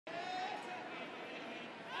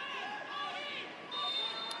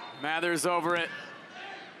Mathers over it.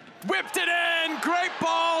 Whipped it in! Great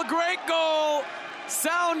ball, great goal!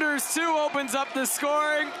 Sounders 2 opens up the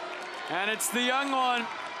scoring, and it's the young one,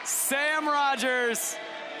 Sam Rogers.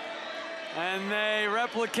 And they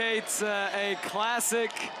replicate a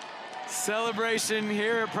classic celebration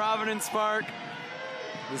here at Providence Park.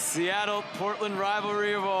 The Seattle-Portland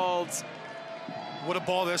rivalry of old. What a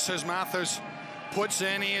ball this is. Mathers puts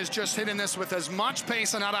in. He is just hitting this with as much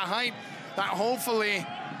pace and at a height that hopefully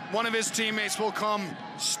one of his teammates will come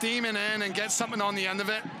steaming in and get something on the end of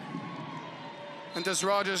it. And does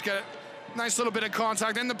Rogers get a nice little bit of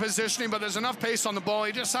contact in the positioning, but there's enough pace on the ball.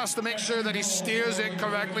 He just has to make sure that he steers it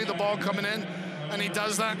correctly, the ball coming in, and he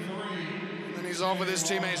does that. And he's off with his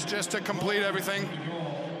teammates just to complete everything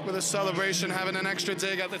with a celebration, having an extra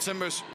dig at the Timbers.